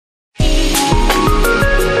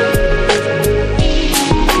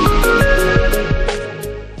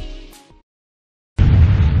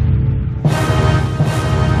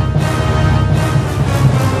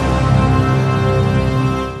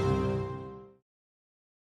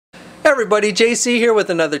Everybody, JC here with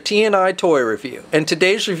another T&I toy review, and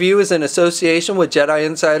today's review is in association with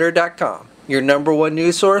JediInsider.com, your #1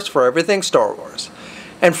 news source for everything Star Wars.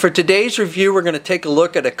 And for today's review, we're going to take a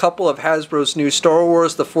look at a couple of Hasbro's new Star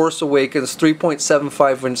Wars The Force Awakens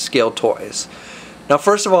 3.75-inch scale toys. Now,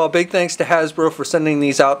 first of all, a big thanks to Hasbro for sending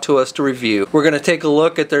these out to us to review. We're going to take a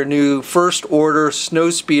look at their new First Order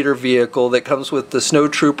Snowspeeder vehicle that comes with the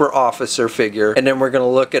Snowtrooper officer figure, and then we're going to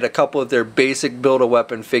look at a couple of their basic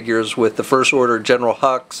Build-A-Weapon figures with the First Order General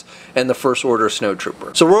Hux and the First Order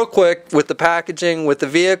Snowtrooper. So real quick, with the packaging, with the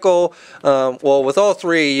vehicle, well, with all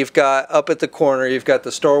three, you've got up at the corner, you've got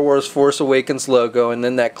the Star Wars Force Awakens logo, and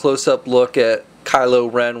then that close-up look at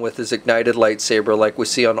Kylo Ren with his ignited lightsaber like we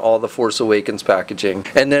see on all the Force Awakens packaging.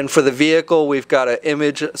 And then for the vehicle, we've got an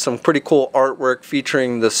image, some pretty cool artwork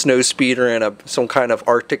featuring the Snowspeeder in some kind of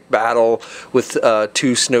Arctic battle with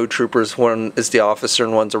two snowtroopers. One is the officer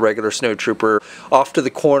and one's a regular snowtrooper. Off to the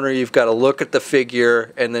corner, you've got a look at the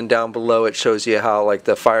figure, and then down below it shows you how like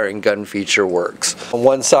the firing gun feature works. On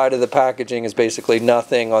one side of the packaging is basically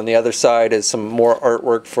nothing. On the other side is some more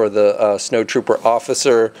artwork for the snowtrooper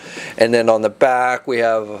officer, and then on the back we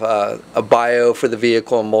have a bio for the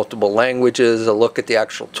vehicle in multiple languages, a look at the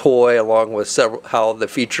actual toy along with how the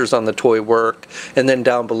features on the toy work, and then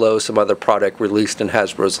down below some other product released in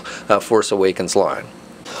Hasbro's Force Awakens line.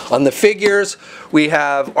 On the figures, we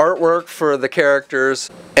have artwork for the characters,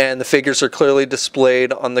 and the figures are clearly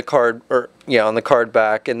displayed on the card, on the card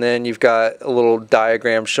back, and then you've got a little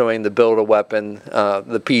diagram showing the Build-A-Weapon,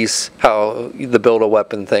 the piece, how the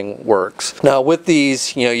Build-A-Weapon thing works. Now with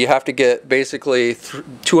these, you have to get basically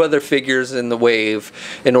two other figures in the wave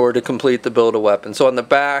in order to complete the Build-A-Weapon. So on the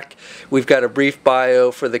back, we've got a brief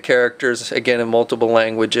bio for the characters, again in multiple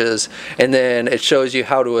languages, and then it shows you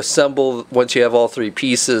how to assemble, once you have all three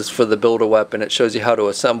pieces for the Build-A-Weapon, it shows you how to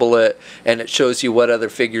assemble it, and it shows you what other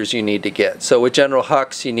figures you need to get. So with General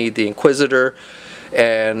Hux, you need the Inquisitor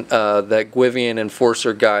and that Gwyvian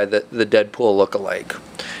Enforcer guy, that the Deadpool look-alike.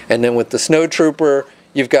 And then with the Snowtrooper,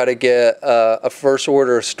 you've got to get a First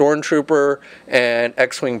Order Stormtrooper and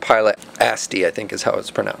X-Wing pilot Asti, I think is how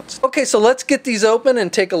it's pronounced. Okay, so let's get these open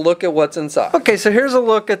and take a look at what's inside. Okay, so here's a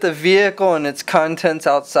look at the vehicle and its contents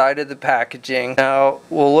outside of the packaging. Now,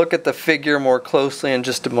 we'll look at the figure more closely in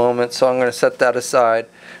just a moment, so I'm going to set that aside.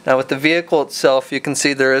 Now with the vehicle itself, you can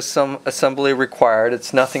see there is some assembly required.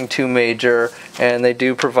 It's nothing too major, and they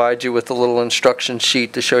do provide you with a little instruction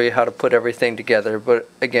sheet to show you how to put everything together, but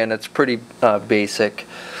again, it's pretty basic.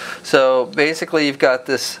 So basically you've got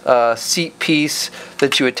this seat piece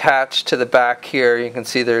that you attach to the back here. You can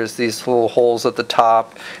see there's these little holes at the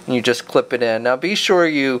top, and you just clip it in. Now be sure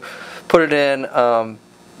you put it in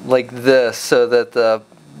like this so that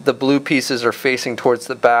the blue pieces are facing towards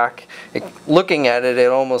the back. Looking at it, it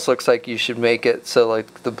almost looks like you should make it so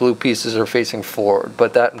like the blue pieces are facing forward,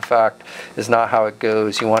 but that in fact is not how it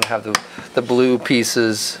goes. You want to have the blue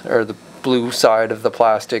pieces, or the blue side of the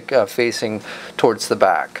plastic facing towards the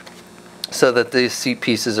back, so that these seat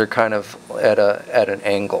pieces are kind of at an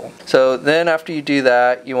angle. So then after you do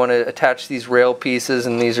that, you want to attach these rail pieces,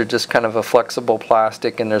 and these are just kind of a flexible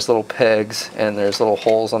plastic, and there's little pegs and there's little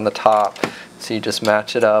holes on the top. So you just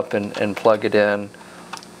match it up and plug it in,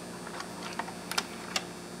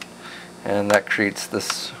 and that creates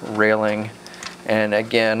this railing, and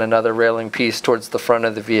again another railing piece towards the front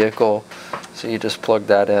of the vehicle, so you just plug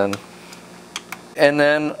that in. And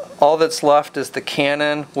then all that's left is the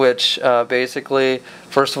cannon, which basically,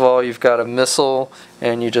 first of all, you've got a missile,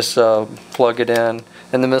 and you just plug it in,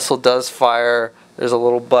 and the missile does fire. There's a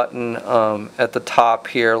little button at the top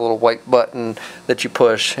here, a little white button that you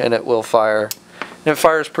push, and it will fire. And it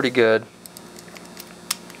fires pretty good.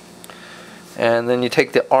 And then you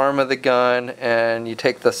take the arm of the gun, and you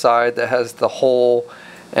take the side that has the hole,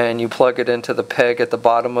 and you plug it into the peg at the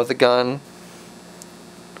bottom of the gun.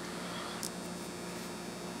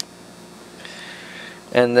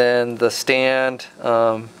 And then the stand,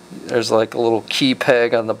 there's like a little key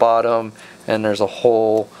peg on the bottom, and there's a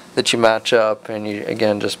hole that you match up, and you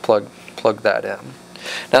again just plug that in.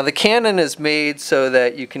 Now the cannon is made so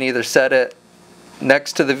that you can either set it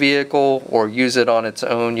next to the vehicle or use it on its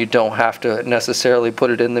own. You don't have to necessarily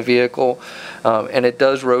put it in the vehicle, and it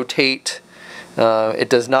does rotate. It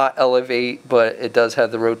does not elevate, but it does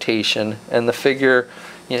have the rotation, and the figure,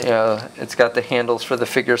 it's got the handles for the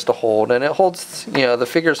figures to hold, and it holds, the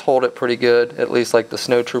figures hold it pretty good, at least like the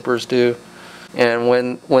Snowtroopers do. And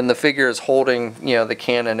when the figure is holding, you know, the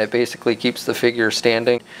cannon, it basically keeps the figure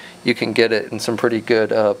standing. You can get it in some pretty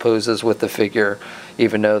good poses with the figure,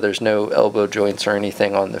 even though there's no elbow joints or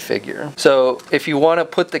anything on the figure. So if you want to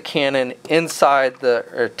put the cannon inside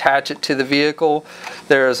or attach it to the vehicle,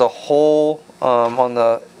 there is a hole on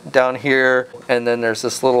the down here, and then there's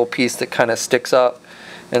this little piece that kind of sticks up.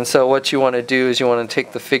 And so what you want to do is you want to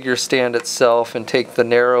take the figure stand itself and take the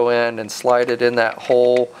narrow end and slide it in that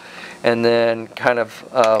hole, and then kind of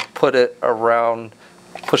put it around,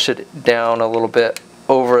 push it down a little bit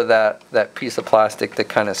over that piece of plastic that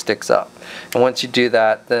kind of sticks up. And once you do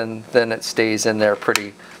that, then it stays in there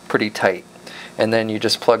pretty tight. And then you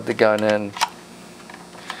just plug the gun in,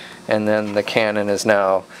 and then the cannon is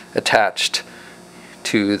now attached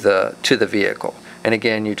to the vehicle. And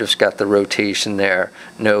again, you just got the rotation there,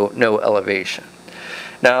 no elevation.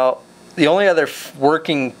 Now, the only other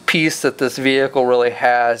working piece that this vehicle really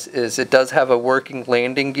has is it does have a working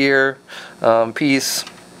landing gear piece,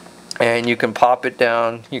 and you can pop it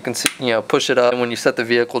down. You can see, you know, push it up, and when you set the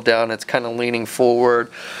vehicle down, it's kind of leaning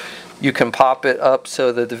forward. You can pop it up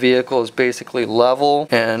so that the vehicle is basically level,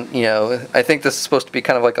 and you know, I think this is supposed to be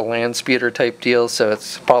kind of like a land speeder type deal, so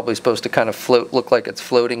it's probably supposed to kind of look like it's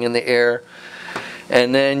floating in the air.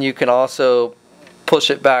 And then you can also push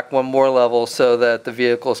it back one more level so that the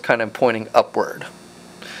vehicle is kind of pointing upward.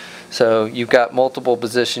 So you've got multiple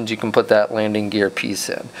positions you can put that landing gear piece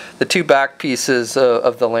in. The two back pieces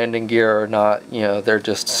of the landing gear are not, you know, they're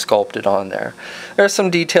just sculpted on there. There's some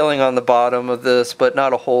detailing on the bottom of this, but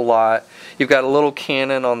not a whole lot. You've got a little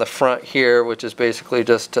cannon on the front here, which is basically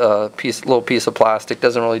just a little piece of plastic,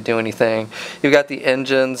 doesn't really do anything. You've got the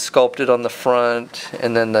engine sculpted on the front,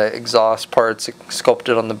 and then the exhaust parts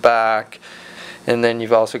sculpted on the back. And then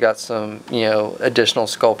you've also got some, you know, additional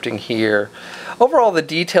sculpting here. Overall, the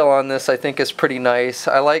detail on this I think is pretty nice.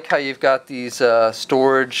 I like how you've got these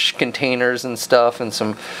storage containers and stuff, and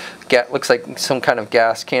some looks like some kind of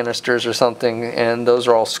gas canisters or something, and those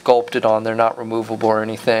are all sculpted on. They're not removable or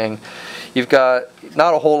anything. You've got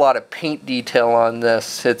not a whole lot of paint detail on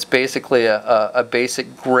this. It's basically a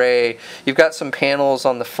basic gray. You've got some panels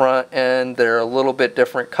on the front end. They're a little bit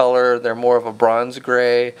different color. They're more of a bronze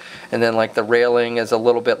gray, and then like the railing is a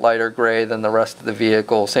little bit lighter gray than the rest of the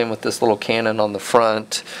vehicle. Same with this little cannon on the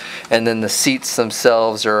front, and then the seats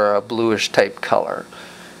themselves are a bluish type color.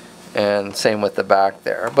 And same with the back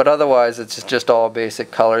there, but otherwise it's just all basic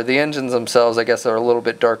color. The engines themselves, I guess, are a little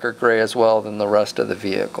bit darker gray as well than the rest of the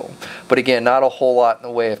vehicle. But again, not a whole lot in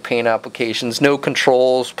the way of paint applications. No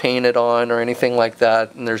controls painted on or anything like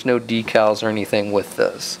that, and there's no decals or anything with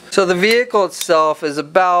this. So the vehicle itself is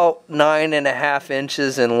about 9.5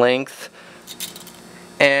 inches in length,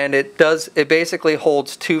 and it basically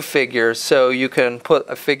holds two figures. So you can put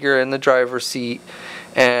a figure in the driver's seat,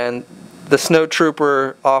 and the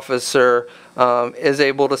Snowtrooper officer is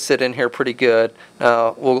able to sit in here pretty good.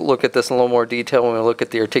 We'll look at this in a little more detail when we look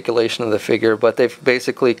at the articulation of the figure, but they've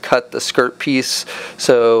basically cut the skirt piece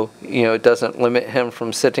so, you know, it doesn't limit him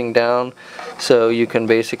from sitting down. So you can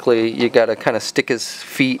basically, you got to kind of stick his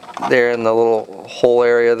feet there in the little hole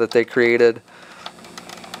area that they created.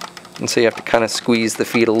 And so you have to kind of squeeze the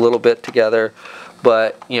feet a little bit together.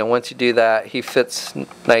 But, you know, once you do that, he fits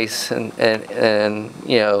nice and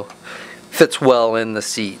you know, fits well in the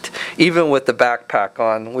seat, even with the backpack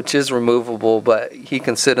on, which is removable, but he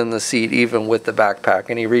can sit in the seat even with the backpack,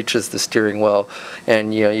 and he reaches the steering wheel,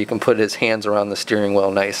 and you know, you can put his hands around the steering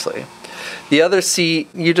wheel nicely. The other seat,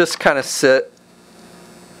 you just kind of sit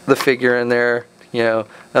the figure in there, you know,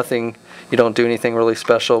 nothing, you don't do anything really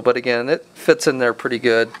special, but again, it fits in there pretty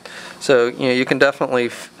good. So, you know, you can definitely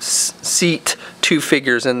seat two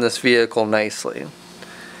figures in this vehicle nicely.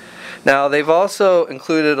 Now, they've also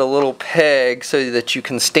included a little peg so that you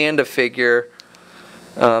can stand a figure.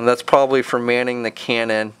 That's probably for manning the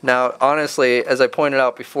cannon. Now, honestly, as I pointed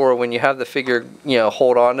out before, when you have the figure, you know,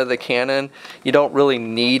 hold on to the cannon, you don't really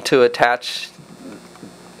need to attach,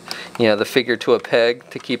 you know, the figure to a peg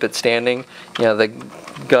to keep it standing. You know, the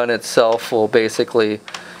gun itself will basically,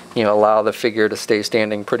 you know, allow the figure to stay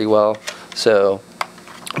standing pretty well. So,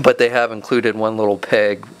 but they have included one little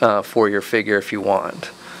peg for your figure if you want.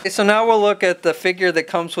 So now we'll look at the figure that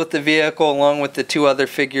comes with the vehicle along with the two other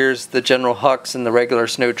figures, the General Hux and the regular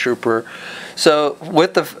Snowtrooper. So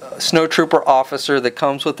with the Snowtrooper officer that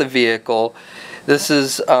comes with the vehicle, this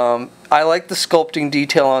is, I like the sculpting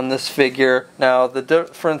detail on this figure. Now the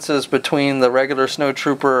differences between the regular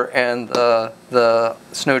Snowtrooper and the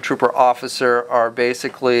Snowtrooper officer are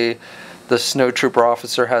basically the Snowtrooper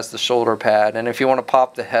officer has the shoulder pad, and if you want to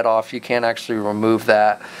pop the head off, you can't actually remove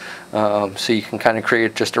that. So you can kind of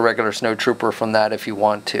create just a regular Snowtrooper from that if you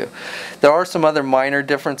want to. There are some other minor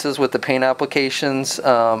differences with the paint applications.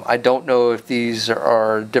 I don't know if these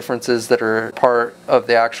are differences that are part of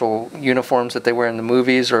the actual uniforms that they wear in the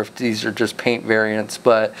movies, or if these are just paint variants,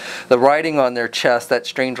 but the writing on their chest, that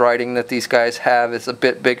strange writing that these guys have, is a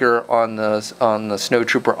bit bigger on the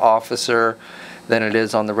Snowtrooper officer than it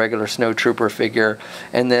is on the regular Snowtrooper figure.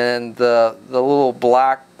 And then the little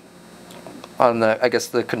black on the, I guess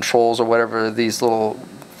the controls or whatever these little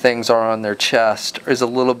things are on their chest is a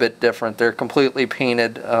little bit different. They're completely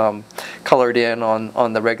painted, colored in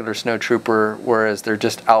on the regular Snowtrooper, whereas they're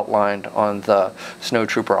just outlined on the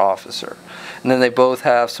Snowtrooper officer. And then they both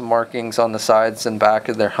have some markings on the sides and back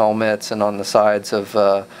of their helmets, and on the sides of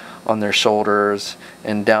on their shoulders,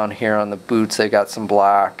 and down here on the boots they got some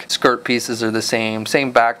black. Skirt pieces are the same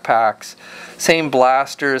backpacks, same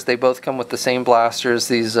blasters. They both come with the same blasters,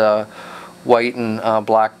 these white and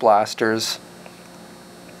black blasters.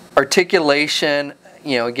 Articulation,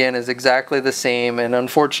 you know, again, is exactly the same, and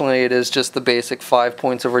unfortunately it is just the basic 5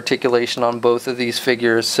 points of articulation on both of these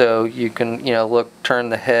figures. So you can, you know, turn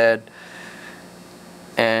the head,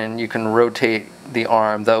 and you can rotate the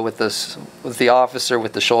arm, though with the officer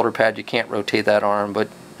with the shoulder pad you can't rotate that arm, but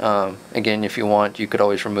again, if you want, you could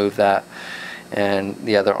always remove that, and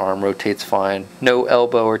the other arm rotates fine. No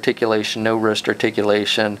elbow articulation, no wrist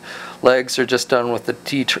articulation. Legs are just done with the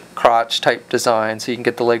T-crotch type design, so you can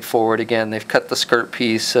get the leg forward. Again, they've cut the skirt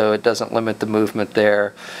piece so it doesn't limit the movement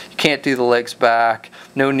there. You can't do the legs back,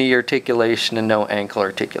 no knee articulation, and no ankle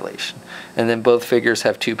articulation. And then both figures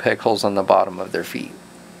have 2 peg holes on the bottom of their feet.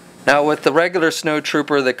 Now with the regular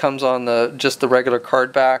Snowtrooper that comes on just the regular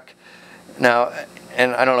card back, now,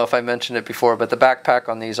 and I don't know if I mentioned it before, but the backpack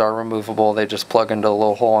on these are removable. They just plug into a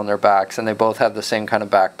little hole on their backs, and they both have the same kind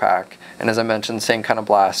of backpack, and as I mentioned, same kind of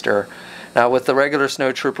blaster. Now with the regular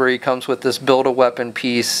Snowtrooper, he comes with this build-a-weapon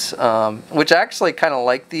piece, which I actually kind of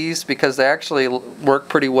like these because they actually work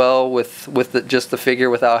pretty well with just the figure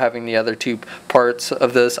without having the other 2 parts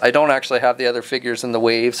of this. I don't actually have the other figures in the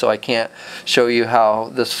wave, so I can't show you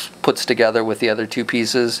how this puts together with the other 2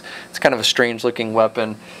 pieces. It's kind of a strange looking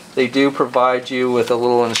weapon. They do provide you with a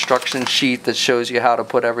little instruction sheet that shows you how to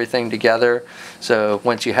put everything together. So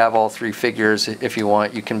once you have all 3 figures, if you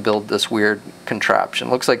want, you can build this weird contraption.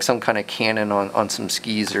 Looks like some kind of cannon on some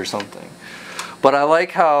skis or something. But I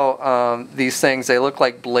like how these things, they look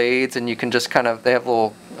like blades, and you can just kind of, they have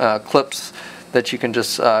little clips that you can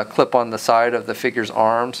just clip on the side of the figure's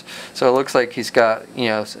arms. So it looks like he's got, you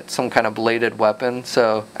know, some kind of bladed weapon.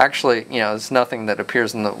 So actually, you know, it's nothing that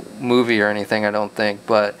appears in the movie or anything, I don't think,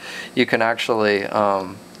 but you can actually, you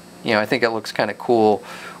know, I think it looks kind of cool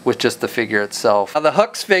with just the figure itself. Now the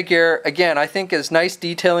Hux figure, again, I think is nice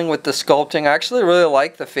detailing with the sculpting. I actually really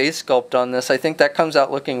like the face sculpt on this. I think that comes out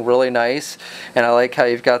looking really nice, and I like how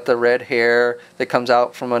you've got the red hair that comes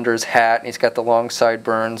out from under his hat, and he's got the long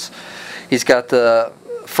sideburns. He's got the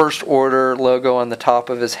First Order logo on the top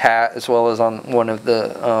of his hat, as well as on one of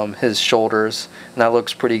the his shoulders, and that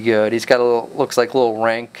looks pretty good. He's got a little, looks like little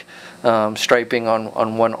rank striping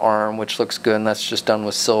on one arm, which looks good, and that's just done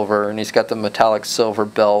with silver. And he's got the metallic silver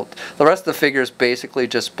belt. The rest of the figure is basically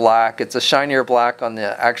just black. It's a shinier black on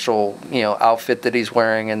the actual, you know, outfit that he's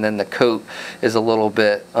wearing, and then the coat is a little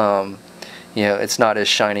bit, you know, it's not as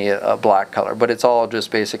shiny a black color, but it's all just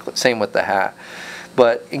basically same with the hat.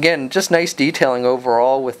 But again, just nice detailing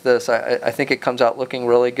overall with this. I think it comes out looking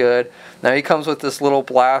really good. Now he comes with this little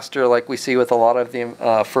blaster like we see with a lot of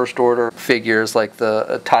the First Order figures, like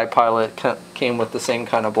the TIE Pilot came with the same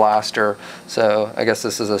kind of blaster. So I guess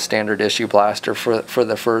this is a standard issue blaster for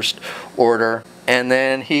the First Order. And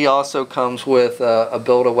then he also comes with a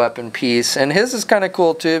build-a-weapon piece. And his is kind of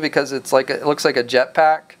cool too because it's like it looks like a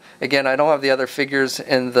jetpack. Again, I don't have the other figures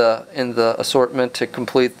in the assortment to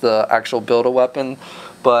complete the actual build-a-weapon,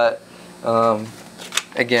 but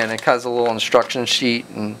again, it has a little instruction sheet,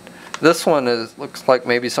 and this one looks like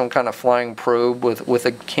maybe some kind of flying probe with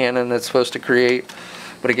a cannon that's supposed to create.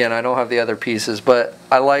 But again, I don't have the other pieces, but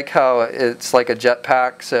I like how it's like a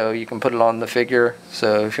jetpack, so you can put it on the figure.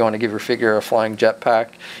 So if you want to give your figure a flying jetpack,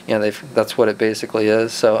 you know, that's what it basically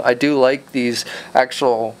is. So I do like these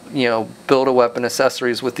actual, you know, build-a-weapon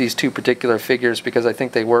accessories with these 2 particular figures because I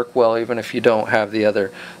think they work well even if you don't have the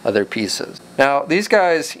other pieces. Now these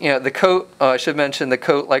guys, you know, the coat, I should mention the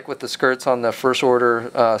coat, like with the skirts on the First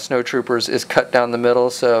Order Snowtroopers, is cut down the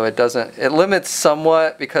middle, so it limits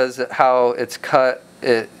somewhat because how it's cut.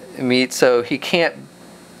 It meets, so he can't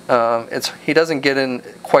He doesn't get in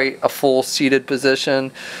quite a full seated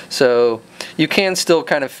position, so you can still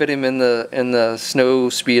kind of fit him in the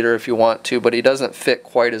Snowspeeder if you want to, but he doesn't fit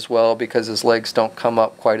quite as well because his legs don't come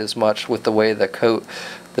up quite as much with the way the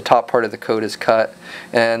top part of the coat is cut,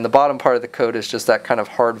 and the bottom part of the coat is just that kind of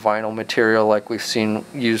hard vinyl material like we've seen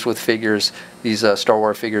used with figures, these Star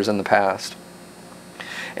Wars figures in the past.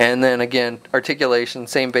 And then again, articulation,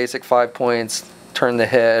 same basic 5 points: turn the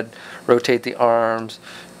head, rotate the arms,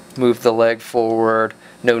 move the leg forward,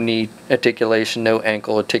 no knee articulation, no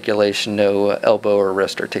ankle articulation, no elbow or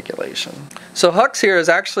wrist articulation. So Hux here is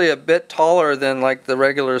actually a bit taller than like the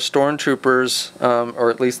regular Stormtroopers, or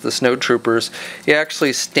at least the Snowtroopers. He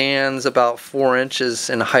actually stands about 4 inches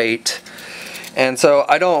in height. And so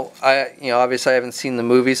obviously I haven't seen the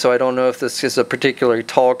movie, so I don't know if this is a particularly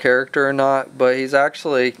tall character or not, but he's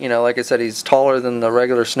actually, like I said, he's taller than the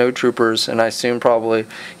regular Snowtroopers, and I assume probably,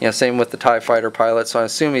 same with the TIE fighter pilot, so I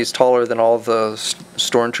assume he's taller than all the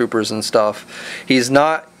Stormtroopers and stuff. He's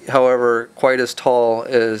not, however, quite as tall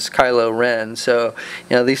as Kylo Ren, so,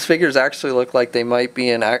 these figures actually look like they might be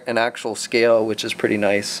an actual scale, which is pretty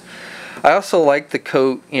nice. I also like the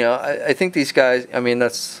coat. I think these guys,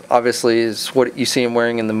 that's obviously is what you see him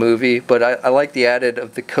wearing in the movie, but I like the added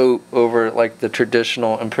of the coat over like the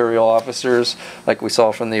traditional Imperial officers like we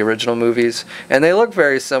saw from the original movies, and they look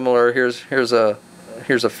very similar. Here's a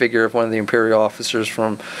figure of one of the Imperial officers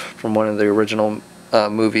from one of the original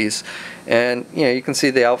movies, and you can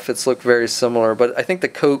see the outfits look very similar, but I think the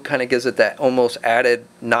coat kind of gives it that almost added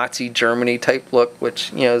Nazi Germany type look,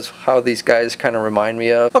 which is how these guys kind of remind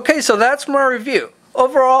me of. Okay, so that's my review.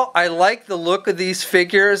 Overall, I like the look of these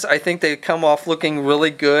figures. I think they come off looking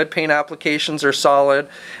really good. Paint applications are solid.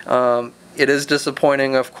 It is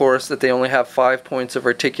disappointing, of course, that they only have 5 points of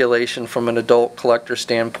articulation from an adult collector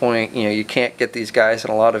standpoint. You can't get these guys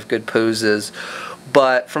in a lot of good poses.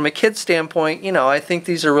 But from a kid's standpoint, I think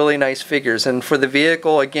these are really nice figures. And for the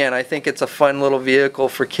vehicle, again, I think it's a fun little vehicle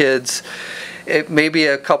for kids. It may be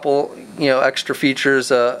a couple, extra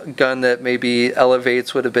features. A gun that maybe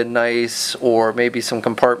elevates would have been nice, or maybe some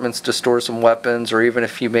compartments to store some weapons, or even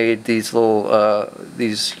if you made these little,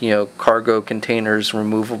 cargo containers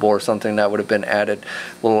removable or something, that would have been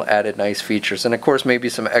little added nice features. And of course, maybe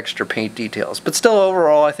some extra paint details. But still,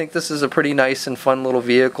 overall, I think this is a pretty nice and fun little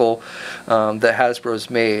vehicle that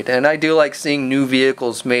Hasbro's made. And I do like seeing new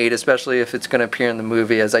vehicles made, especially if it's going to appear in the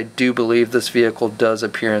movie, as I do believe this vehicle does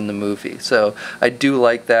appear in the movie. So I do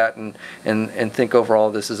like that, and think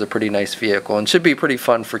overall this is a pretty nice vehicle and should be pretty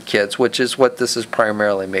fun for kids, which is what this is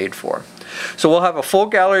primarily made for. So we'll have a full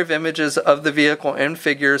gallery of images of the vehicle and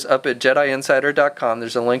figures up at JediInsider.com.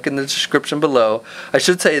 There's a link in the description below. I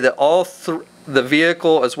should say that the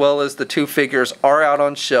vehicle as well as the 2 figures are out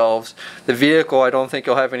on shelves. The vehicle I don't think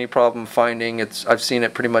you'll have any problem finding. I've seen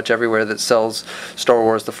it pretty much everywhere that sells Star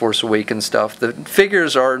Wars The Force Awakens stuff. The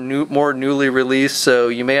figures are more newly released, so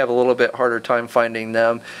you may have a little bit harder time finding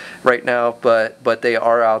them right now, but they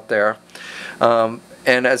are out there.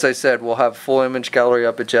 And as I said, we'll have full image gallery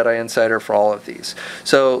up at Jedi Insider for all of these.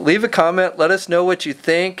 So leave a comment. Let us know what you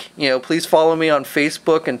think. Please follow me on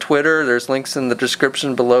Facebook and Twitter. There's links in the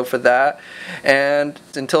description below for that. And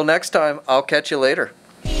until next time, I'll catch you later.